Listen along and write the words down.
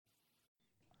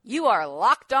You are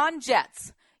Locked On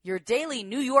Jets, your daily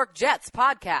New York Jets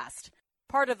podcast.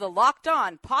 Part of the Locked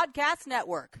On Podcast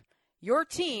Network, your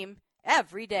team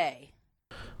every day.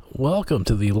 Welcome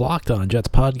to the Locked On Jets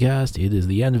podcast. It is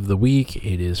the end of the week.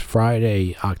 It is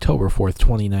Friday, October 4th,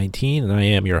 2019, and I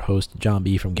am your host, John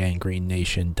B. from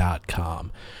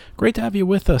GangrenNation.com. Great to have you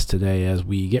with us today as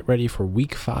we get ready for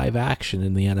Week 5 action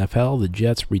in the NFL. The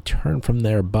Jets return from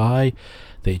their bye.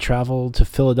 They travel to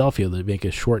Philadelphia to make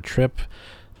a short trip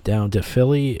down to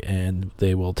Philly, and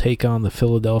they will take on the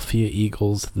Philadelphia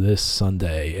Eagles this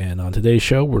Sunday. And on today's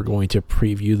show, we're going to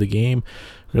preview the game.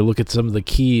 We're going to look at some of the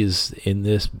keys in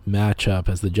this matchup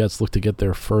as the Jets look to get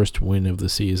their first win of the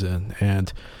season.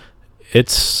 And I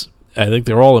think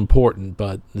they're all important,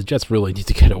 but the Jets really need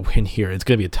to get a win here. It's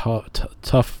going to be a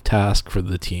tough task for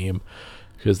the team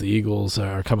because the Eagles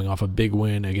are coming off a big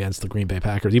win against the Green Bay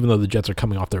Packers. Even though the Jets are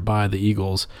coming off their bye, the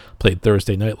Eagles played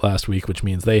Thursday night last week, which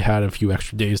means they had a few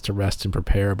extra days to rest and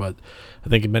prepare. But I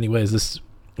think in many ways this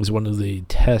is one of the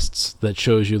tests that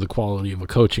shows you the quality of a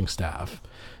coaching staff,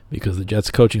 because the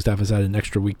Jets coaching staff has had an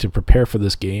extra week to prepare for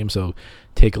this game. So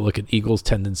take a look at Eagles'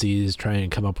 tendencies, try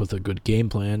and come up with a good game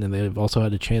plan, and they've also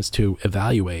had a chance to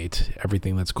evaluate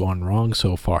everything that's gone wrong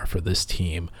so far for this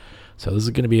team. So this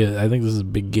is going to be, I think this is a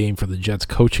big game for the Jets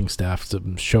coaching staff to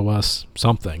show us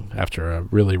something after a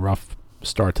really rough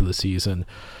start to the season.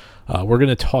 We're going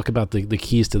to talk about the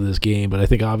keys to this game, but I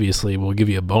think obviously we'll give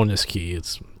you a bonus key.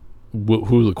 It's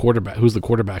who's the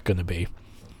quarterback going to be.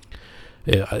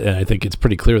 And I think it's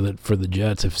pretty clear that for the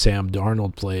Jets, if Sam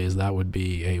Darnold plays, that would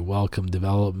be a welcome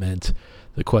development.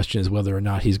 The question is whether or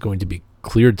not he's going to be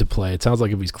cleared to play. It sounds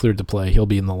like if he's cleared to play, he'll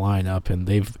be in the lineup, and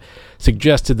they've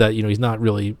suggested that he's not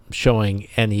really showing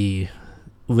any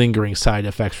lingering side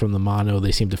effects from the mono.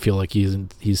 They seem to feel like he's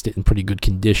in pretty good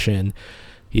condition.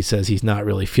 He says he's not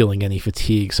really feeling any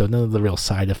fatigue, so none of the real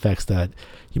side effects that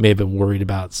you may have been worried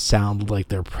about sound like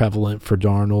they're prevalent for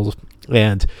Darnold.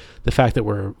 And the fact that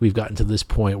we've gotten to this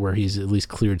point where he's at least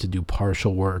cleared to do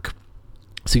partial work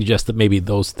suggests that maybe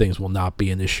those things will not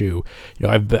be an issue.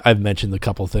 I've mentioned a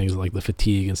couple of things like the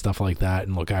fatigue and stuff like that.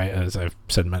 And look, as I've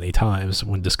said many times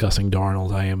when discussing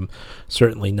Darnold, I am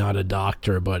certainly not a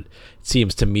doctor, but it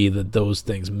seems to me that those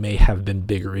things may have been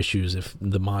bigger issues if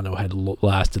the mono had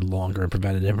lasted longer and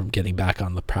prevented him from getting back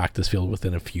on the practice field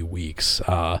within a few weeks.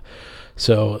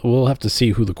 So we'll have to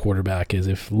see who the quarterback is.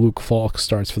 If Luke Falk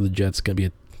starts for the Jets, it's going to be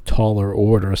a taller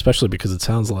order, especially because it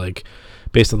sounds like,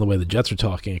 based on the way the Jets are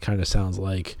talking, it kind of sounds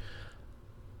like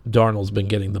Darnold's been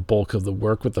getting the bulk of the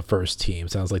work with the first team.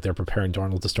 It sounds like they're preparing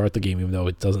Darnold to start the game, even though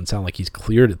it doesn't sound like he's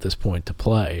cleared at this point to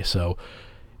play. So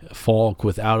Falk,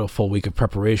 without a full week of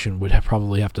preparation, would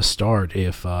probably have to start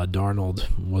if Darnold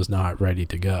was not ready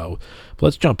to go. But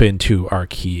let's jump into our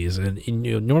keys. And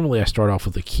normally I start off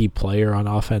with the key player on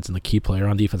offense and the key player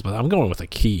on defense, but I'm going with a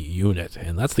key unit,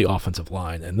 and that's the offensive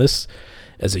line. And this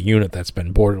is a unit that's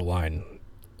been borderline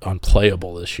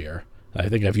unplayable this year. I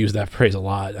think I've used that phrase a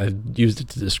lot. I've used it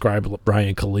to describe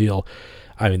Ryan Kalil.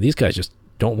 I mean, these guys just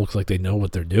don't look like they know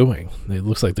what they're doing. It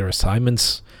looks like their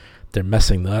assignments, they're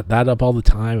messing that up all the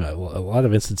time. A lot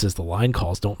of instances, the line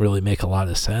calls don't really make a lot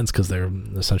of sense because they're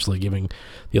essentially giving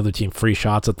the other team free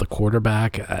shots at the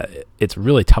quarterback. It's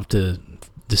really tough to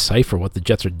decipher what the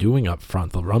Jets are doing up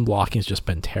front. The run blocking has just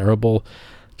been terrible.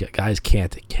 Guys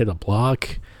can't hit a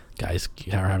block. Guys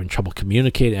are having trouble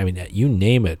communicating. I mean, you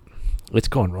name it, it's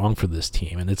going wrong for this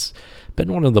team. And it's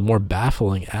been one of the more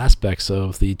baffling aspects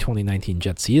of the 2019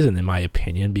 Jets season, in my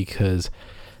opinion, because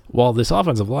while this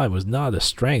offensive line was not a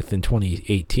strength in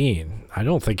 2018, I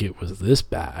don't think it was this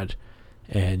bad.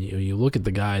 And you look at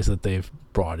the guys that they've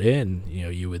brought in,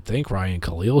 you would think Ryan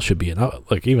Kalil should be enough.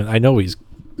 Like, even I know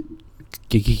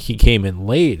he came in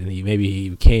late, and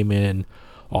he came in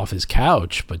off his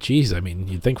couch, but geez, I mean,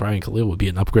 you'd think Ryan Kalil would be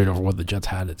an upgrade over what the Jets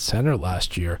had at center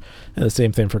last year, and the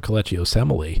same thing for Kelechi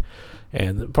Osemele.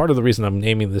 And part of the reason I'm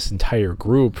naming this entire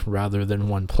group rather than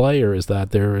one player is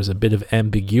that there is a bit of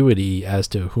ambiguity as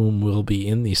to whom will be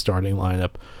in the starting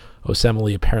lineup.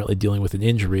 Osemele apparently dealing with an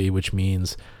injury, which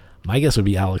means my guess would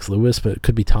be Alex Lewis, but it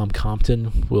could be Tom Compton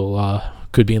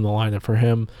could be in the lineup for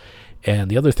him.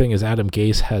 And the other thing is Adam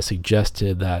Gase has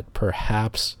suggested that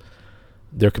perhaps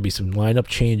there could be some lineup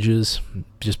changes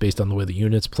just based on the way the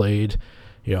units played.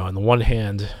 On the one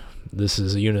hand, this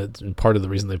is a unit, and part of the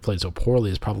reason they've played so poorly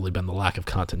has probably been the lack of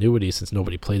continuity since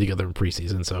nobody played together in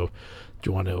preseason. So do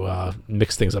you want to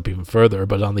mix things up even further?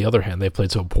 But on the other hand, they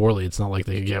played so poorly, it's not like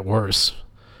they could get worse.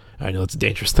 I know it's a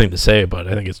dangerous thing to say, but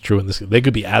I think it's true in this. They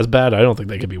could be as bad. I don't think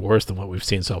they could be worse than what we've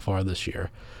seen so far this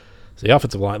year. So the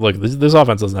offensive line, look, this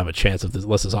offense doesn't have a chance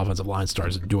unless this offensive line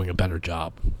starts doing a better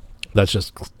job. That's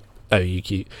just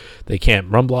They can't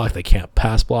run block. They can't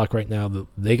pass block right now.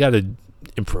 They got to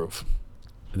improve.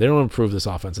 If they don't improve, this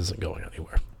offense isn't going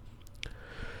anywhere.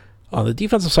 On the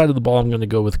defensive side of the ball, I'm going to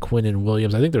go with Quinnen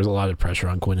Williams. I think there's a lot of pressure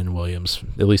on Quinnen Williams,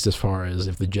 at least as far as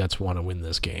if the Jets want to win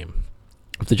this game.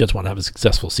 If the Jets want to have a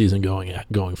successful season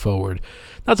going forward.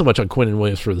 Not so much on Quinnen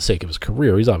Williams for the sake of his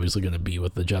career. He's obviously going to be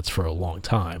with the Jets for a long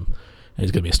time. And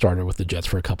he's going to be a starter with the Jets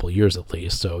for a couple of years at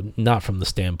least. So not from the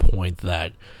standpoint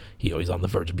that he's on the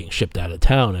verge of being shipped out of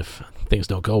town if things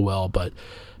don't go well. But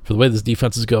for the way this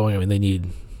defense is going, I mean, they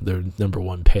need their number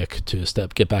one pick to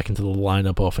get back into the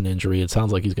lineup off an injury. It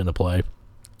sounds like he's going to play.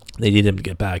 They need him to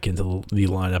get back into the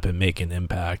lineup and make an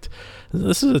impact.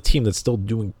 This is a team that's still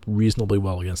doing reasonably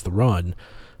well against the run,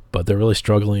 but they're really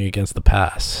struggling against the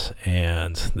pass,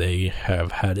 and they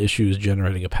have had issues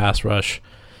generating a pass rush,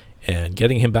 and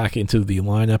getting him back into the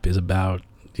lineup is about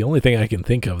the only thing I can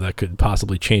think of that could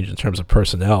possibly change in terms of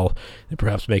personnel and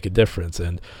perhaps make a difference.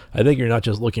 And I think you're not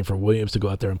just looking for Williams to go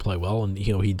out there and play well, and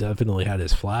he definitely had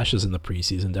his flashes in the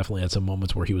preseason, definitely had some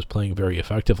moments where he was playing very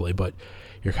effectively, but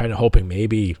you're kind of hoping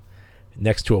maybe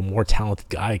next to a more talented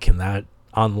guy, can that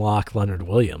unlock Leonard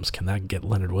Williams? Can that get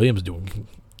Leonard Williams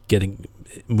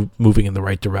moving in the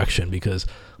right direction? Because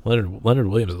Leonard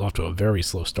Williams is off to a very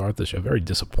slow start this year, a very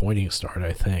disappointing start,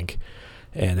 I think.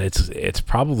 And it's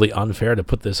probably unfair to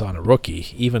put this on a rookie,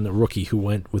 even the rookie who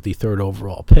went with the third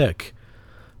overall pick.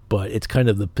 But it's kind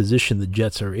of the position the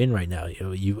Jets are in right now.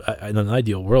 In an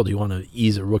ideal world, you want to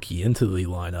ease a rookie into the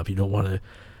lineup. You don't want to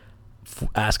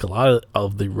ask a lot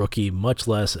of the rookie, much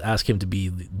less ask him to be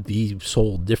the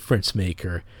sole difference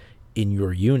maker in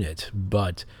your unit.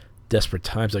 But desperate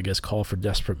times, I guess, call for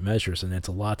desperate measures, and it's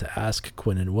a lot to ask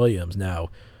Quinnen Williams. Now,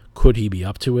 could he be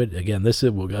up to it? Again, was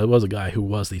a guy who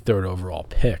was the third overall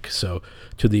pick, so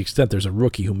to the extent there's a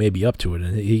rookie who may be up to it,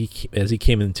 and as he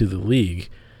came into the league,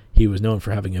 he was known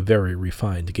for having a very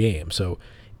refined game. So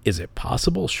is it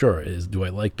possible? Sure. Do I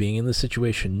like being in this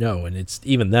situation? No. And it's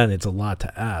a lot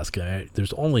to ask.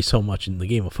 There's only so much in the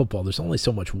game of football. There's only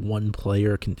so much one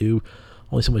player can do,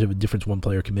 only so much of a difference one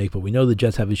player can make. But we know the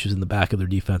Jets have issues in the back of their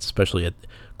defense, especially at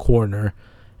corner.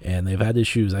 And they've had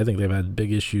issues. I think they've had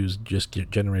big issues just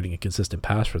generating a consistent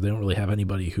pass rush. They don't really have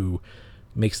anybody who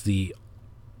makes the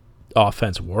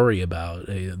offense worry about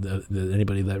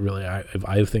anybody that really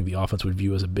I think the offense would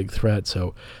view as a big threat.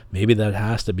 So maybe that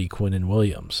has to be Quinnen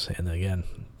Williams. And again,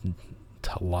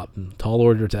 tall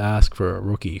order to ask for a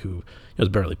rookie who has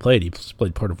barely played. He's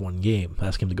played part of one game.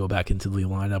 Ask him to go back into the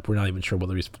lineup. We're not even sure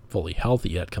whether he's fully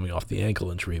healthy yet, coming off the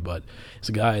ankle injury, but it's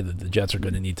a guy that the Jets are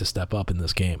going to need to step up in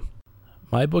this game.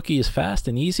 MyBookie is fast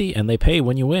and easy, and they pay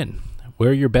when you win.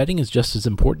 Where you're betting is just as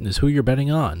important as who you're betting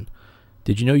on.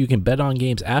 Did you know you can bet on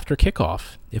games after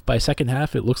kickoff? If by second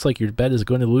half it looks like your bet is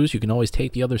going to lose, you can always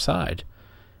take the other side.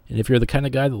 And if you're the kind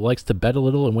of guy that likes to bet a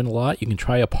little and win a lot, you can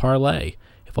try a parlay.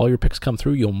 If all your picks come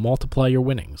through, you'll multiply your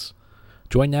winnings.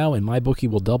 Join now and MyBookie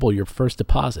will double your first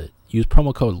deposit. Use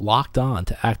promo code LOCKEDON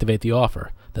to activate the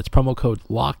offer. That's promo code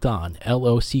LOCKEDON,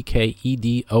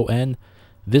 LOCKEDON.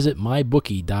 Visit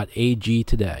mybookie.ag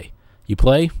today. You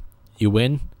play, you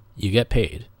win, you get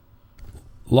paid.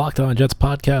 Locked On Jets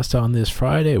podcast on this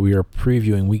Friday. We are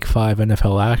previewing Week 5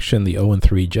 NFL action. The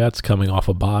 0-3 Jets coming off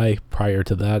a bye. Prior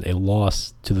to that, a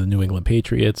loss to the New England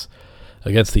Patriots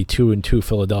against the 2-2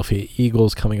 Philadelphia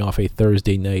Eagles, coming off a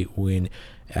Thursday night win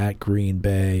at Green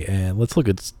Bay. And let's look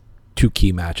at two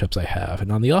key matchups I have.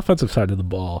 And on the offensive side of the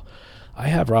ball, I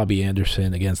have Robbie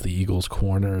Anderson against the Eagles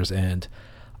corners, and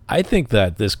I think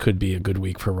that this could be a good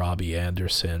week for Robbie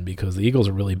Anderson because the Eagles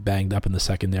are really banged up in the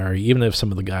secondary. Even if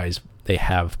some of the guys they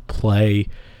have play,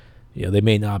 they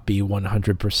may not be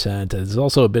 100%. It's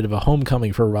also a bit of a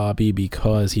homecoming for Robbie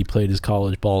because he played his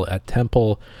college ball at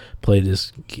Temple, played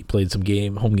some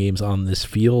home games on this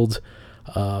field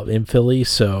in Philly.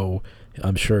 So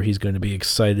I'm sure he's going to be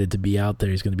excited to be out there.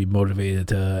 He's going to be motivated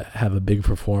to have a big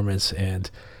performance.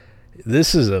 And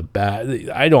this is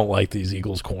I don't like these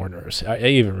Eagles corners. I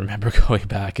even remember going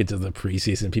back into the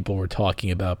preseason, people were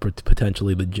talking about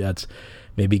potentially the Jets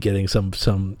maybe getting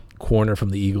some corner from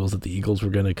the Eagles that the Eagles were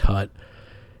going to cut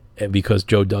because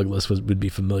Joe Douglas would be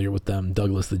familiar with them.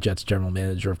 Douglas, the Jets general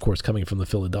manager, of course, coming from the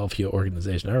Philadelphia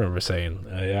organization. I remember saying,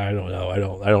 I don't know. I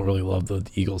don't really love the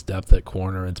Eagles' depth at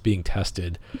corner. It's being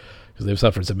tested because they've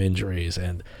suffered some injuries.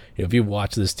 And if you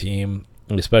watch this team,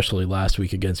 especially last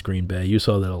week against Green Bay, you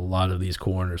saw that a lot of these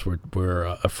corners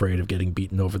were afraid of getting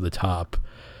beaten over the top,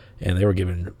 and they were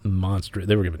given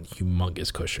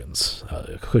humongous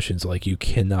cushions like you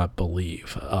cannot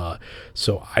believe.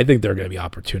 So I think there are going to be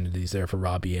opportunities there for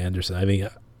Robbie Anderson. I mean,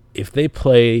 if they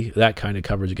play that kind of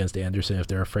coverage against Anderson, if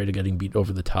they're afraid of getting beat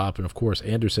over the top, and of course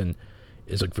Anderson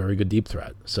is a very good deep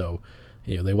threat. So,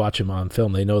 they watch him on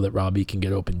film. They know that Robbie can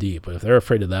get open deep. But if they're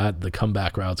afraid of that, the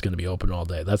comeback route's going to be open all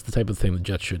day. That's the type of thing the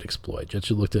Jets should exploit. Jets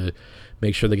should look to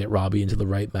make sure they get Robbie into the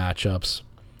right matchups.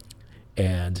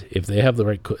 And if they have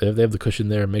the cushion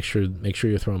there, make sure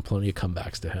you're throwing plenty of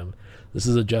comebacks to him. This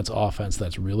is a Jets offense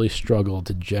that's really struggled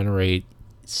to generate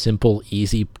simple,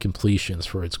 easy completions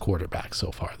for its quarterback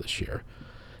so far this year.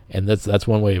 And that's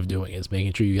one way of doing it, is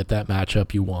making sure you get that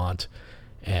matchup you want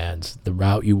and the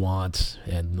route you want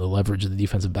and the leverage the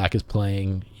defensive back is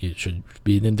playing. It should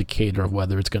be an indicator of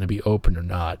whether it's going to be open or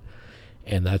not.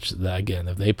 And that's again,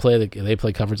 if they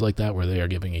play coverage like that where they are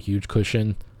giving a huge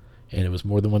cushion, and it was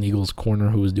more than one Eagles corner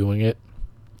who was doing it,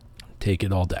 take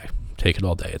it all day. Take it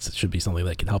all day. It should be something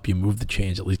that can help you move the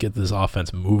chains, at least get this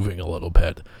offense moving a little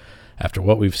bit. After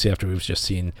we've just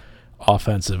seen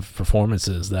offensive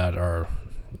performances that are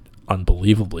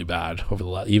unbelievably bad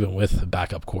even with a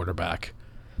backup quarterback,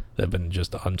 they've been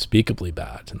just unspeakably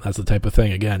bad. And that's the type of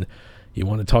thing, again, you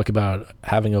want to talk about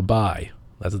having a bye.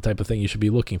 That's the type of thing you should be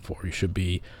looking for. You should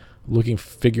be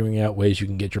figuring out ways you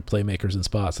can get your playmakers in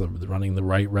spots, running the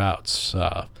right routes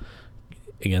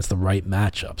against the right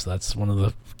matchups. That's one of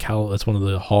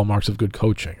the hallmarks of good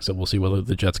coaching. So we'll see whether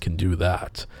the Jets can do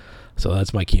that. So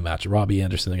that's my key match. Robbie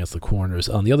Anderson against the corners.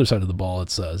 On the other side of the ball,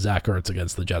 it's Zach Ertz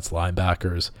against the Jets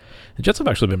linebackers. The Jets have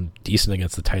actually been decent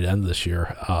against the tight end this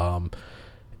year.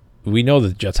 We know that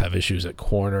the Jets have issues at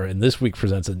corner, and this week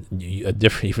presents a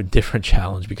even different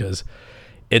challenge because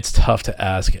it's tough to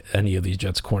ask any of these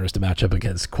Jets corners to match up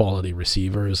against quality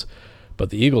receivers. But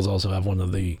the Eagles also have one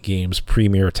of the game's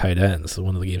premier tight ends,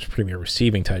 one of the game's premier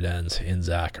receiving tight ends in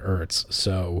Zach Ertz.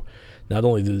 So not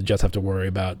only do the Jets have to worry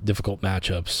about difficult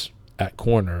matchups at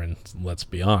corner, and let's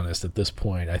be honest, at this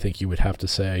point, I think you would have to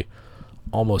say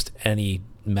almost any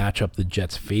matchup the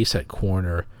Jets face at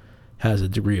corner has a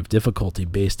degree of difficulty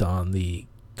based on the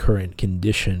current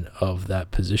condition of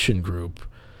that position group.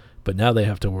 But now they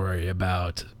have to worry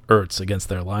about Ertz against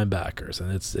their linebackers,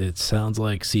 and it sounds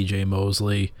like C.J.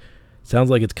 Mosley.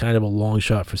 Sounds like it's kind of a long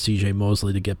shot for C.J.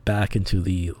 Mosley to get back into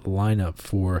the lineup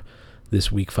for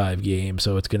this Week 5 game.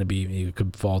 So it's going to be, you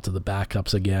could fall to the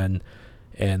backups again,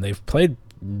 and they've played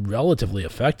relatively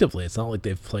effectively. It's not like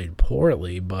they've played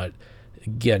poorly, but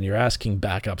again, you're asking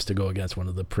backups to go against one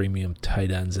of the premium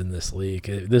tight ends in this league.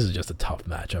 This is just a tough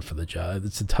matchup for the Jets.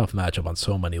 It's a tough matchup on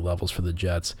so many levels for the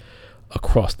Jets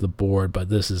across the board, but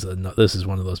this is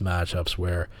one of those matchups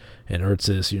where, and Ertz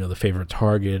is the favorite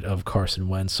target of Carson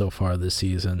Wentz so far this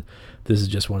season. This is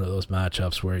just one of those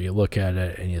matchups where you look at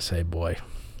it and you say, boy,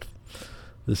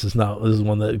 this is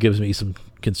one that gives me some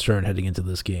concern heading into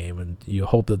this game, and you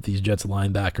hope that these Jets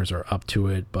linebackers are up to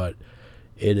it, but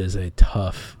it is a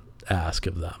tough ask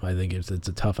of them. I think it's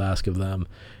a tough ask of them,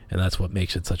 and that's what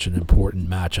makes it such an important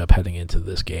matchup heading into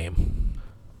this game.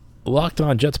 Locked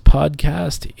On Jets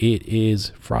podcast. It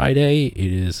is Friday.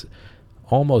 It is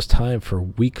almost time for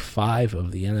Week 5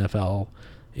 of the NFL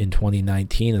in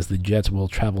 2019 as the Jets will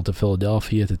travel to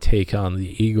Philadelphia to take on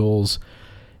the Eagles.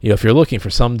 If you're looking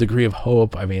for some degree of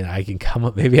hope, I mean, I can come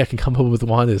up with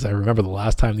one. Is I remember the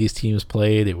last time these teams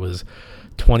played, it was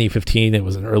 2015. It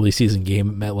was an early season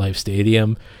game at MetLife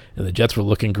Stadium, and the Jets were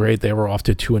looking great. They were off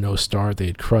to a 2-0 start. They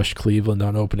had crushed Cleveland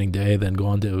on opening day, then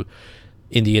gone to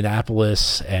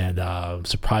Indianapolis and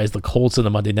surprised the Colts in the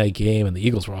Monday night game, and the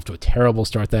Eagles were off to a terrible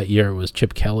start that year. It was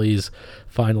Chip Kelly's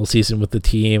final season with the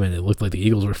team, and it looked like the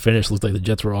Eagles were finished. It looked like the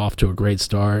Jets were off to a great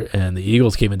start, and the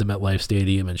Eagles came into MetLife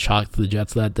Stadium and shocked the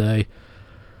Jets that day.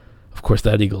 Of course,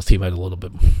 that Eagles team had a little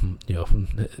bit,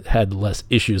 had less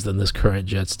issues than this current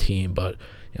Jets team, but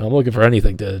I'm looking for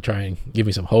anything to try and give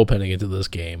me some hope heading into this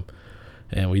game.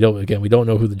 And we don't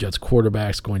know who the Jets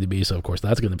quarterback's going to be, so of course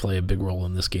that's going to play a big role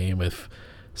in this game. If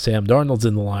Sam Darnold's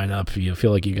in the lineup, you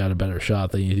feel like you got a better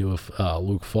shot than you do if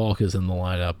Luke Falk is in the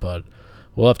lineup, but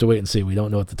we'll have to wait and see. We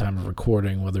don't know at the time of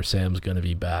recording whether Sam's going to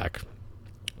be back.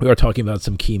 We are talking about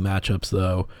some key matchups,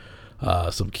 though,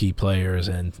 some key players,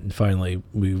 and finally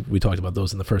we talked about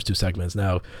those in the first two segments.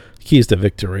 Now, keys to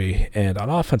victory, and on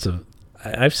offensive,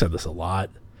 I've said this a lot,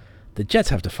 the Jets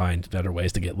have to find better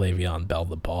ways to get Le'Veon Bell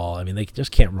the ball. I mean, they just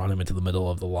can't run him into the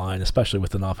middle of the line, especially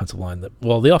with an offensive line the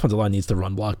offensive line needs to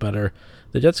run block better.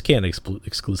 The Jets can't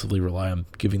exclusively rely on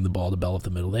giving the ball to Bell up the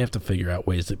middle. They have to figure out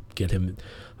ways to get him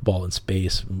the ball in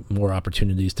space, more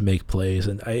opportunities to make plays.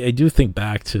 And I do think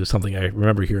back to something I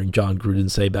remember hearing John Gruden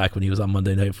say back when he was on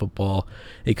Monday Night Football.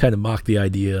 He kind of mocked the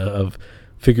idea of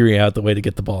figuring out the way to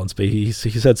get the ball in space.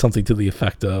 He said something to the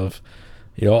effect of,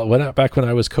 back when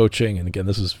I was coaching, and again,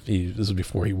 this was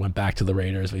before he went back to the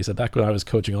Raiders, but he said, back when I was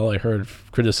coaching, all I heard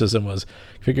criticism was,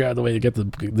 figure out the way to get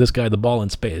this guy the ball in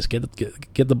space, get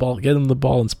him the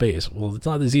ball in space. Well, it's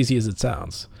not as easy as it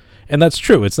sounds. And that's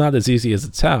true. It's not as easy as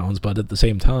it sounds, but at the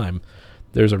same time,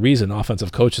 there's a reason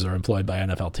offensive coaches are employed by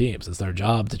NFL teams. It's their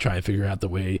job to try and figure out the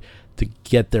way to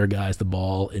get their guys the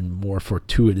ball in more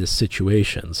fortuitous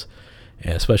situations.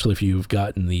 And especially if you've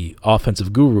gotten the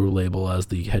offensive guru label as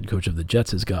the head coach of the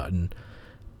Jets has gotten,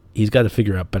 he's got to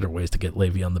figure out better ways to get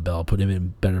Le'Veon Bell, put him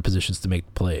in better positions to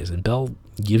make plays. And Bell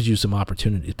gives you some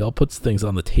opportunities. Bell puts things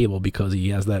on the table because he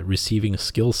has that receiving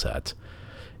skill set.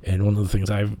 And one of the things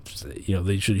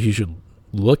he should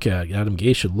look at, Adam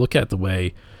Gase should look at the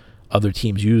way other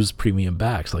teams use premium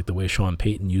backs, like the way Sean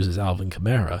Payton uses Alvin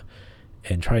Kamara,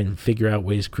 and try and figure out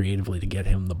ways creatively to get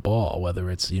him the ball, whether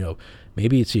it's,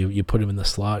 maybe it's you put him in the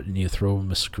slot and you throw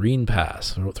him a screen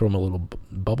pass, or throw him a little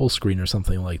bubble screen or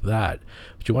something like that.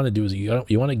 What you want to do is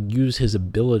you want to use his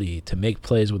ability to make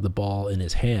plays with the ball in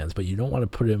his hands, but you don't want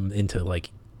to put him into like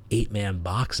 8-man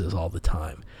boxes all the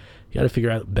time. You got to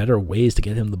figure out better ways to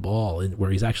get him the ball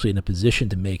where he's actually in a position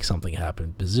to make something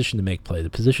happen, position to make plays, a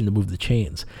position to move the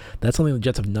chains. That's something the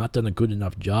Jets have not done a good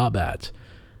enough job at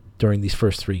during these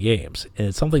first 3 games, and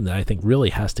it's something that I think really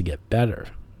has to get better.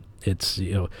 It's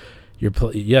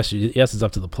yes, it's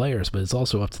up to the players, but it's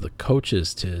also up to the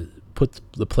coaches to put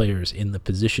the players in the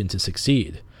position to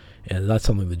succeed, and that's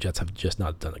something the Jets have just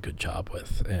not done a good job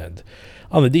with. And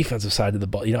on the defensive side of the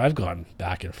ball, I've gone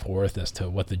back and forth as to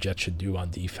what the Jets should do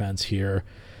on defense here,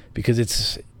 because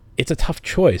it's a tough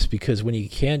choice, because when you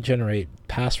can't generate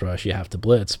pass rush, you have to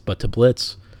blitz, but to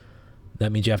blitz,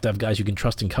 that means you have to have guys you can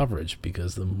trust in coverage,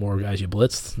 because the more guys you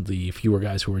blitz, the fewer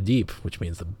guys who are deep, which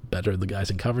means the better the guys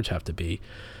in coverage have to be.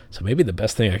 So maybe the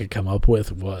best thing I could come up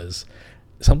with was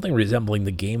something resembling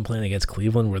the game plan against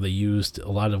Cleveland, where they used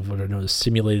a lot of what are known as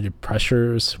simulated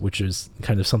pressures, which is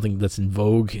kind of something that's in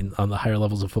vogue on the higher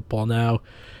levels of football now.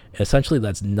 And essentially,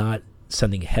 that's not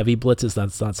sending heavy blitzes.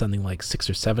 That's not sending like 6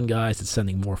 or 7 guys. It's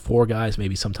sending more 4 guys,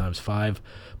 maybe sometimes 5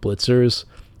 blitzers.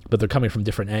 But they're coming from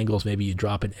different angles. Maybe you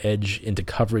drop an edge into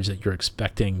coverage that you're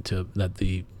expecting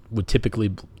would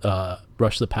typically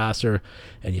rush the passer,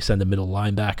 and you send a middle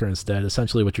linebacker instead.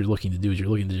 Essentially what you're looking to do is you're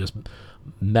looking to just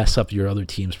mess up your other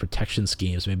team's protection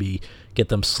schemes, maybe get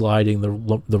them sliding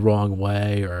the wrong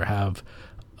way, or have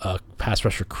a pass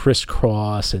rusher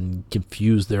crisscross and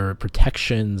confuse their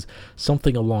protections,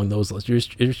 something along those lines.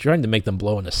 You're trying to make them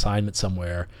blow an assignment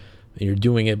somewhere. And you're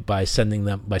doing it by sending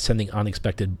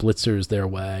unexpected blitzers their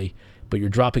way, but you're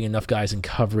dropping enough guys in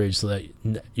coverage so that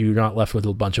you're not left with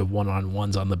a bunch of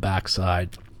one-on-ones on the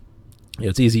backside.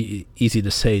 It's easy to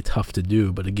say, tough to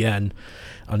do, but again,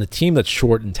 on a team that's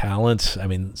short in talent, I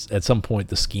mean, at some point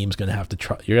the scheme's going to have to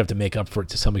try. You're going to have to make up for it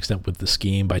to some extent with the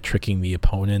scheme by tricking the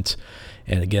opponent.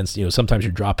 And against, sometimes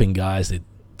you're dropping guys that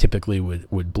typically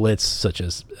would blitz, such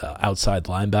as outside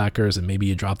linebackers, and maybe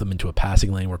you drop them into a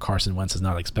passing lane where Carson Wentz is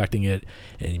not expecting it,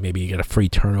 and maybe you get a free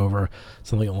turnover,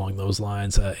 something along those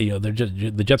lines.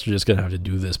 The Jets are just going to have to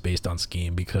do this based on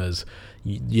scheme, because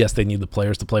yes, they need the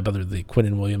players to play better. The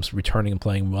Quinnen Williams returning and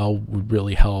playing well would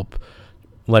really help.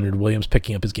 Leonard Williams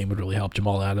picking up his game would really help.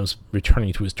 Jamal Adams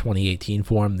returning to his 2018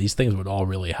 form. These things would all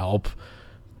really help,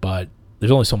 but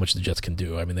there's only so much the Jets can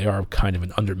do. I mean, they are kind of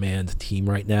an undermanned team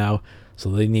right now. So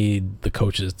they need the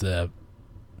coaches to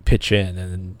pitch in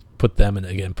and put them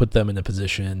in a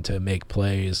position to make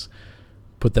plays,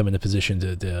 put them in a position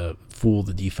to fool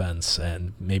the defense,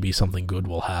 and maybe something good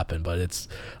will happen. But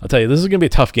I'll tell you, this is going to be a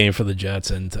tough game for the Jets.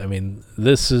 And I mean,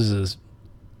 this is a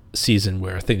season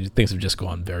where things have just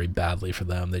gone very badly for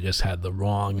them. They just had the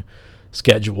wrong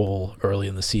schedule early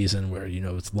in the season, where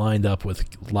it's lined up with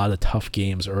a lot of tough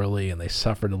games early, and they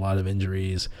suffered a lot of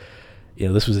injuries.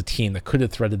 This was a team that could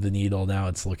have threaded the needle. Now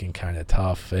it's looking kind of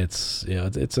tough. It's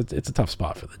a tough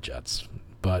spot for the Jets,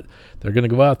 but they're going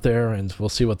to go out there and we'll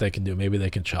see what they can do. Maybe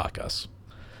they can shock us.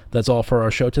 That's all for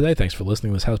our show today. Thanks for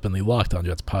listening. This has been the Locked On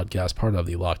Jets podcast, part of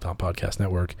the Locked On Podcast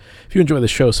Network. If you enjoy the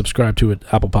show, subscribe to it.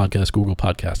 Apple Podcasts, Google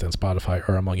Podcasts, and Spotify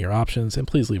are among your options, and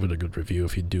please leave it a good review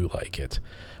if you do like it.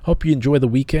 Hope you enjoy the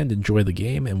weekend, enjoy the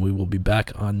game, and we will be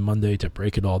back on Monday to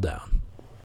break it all down.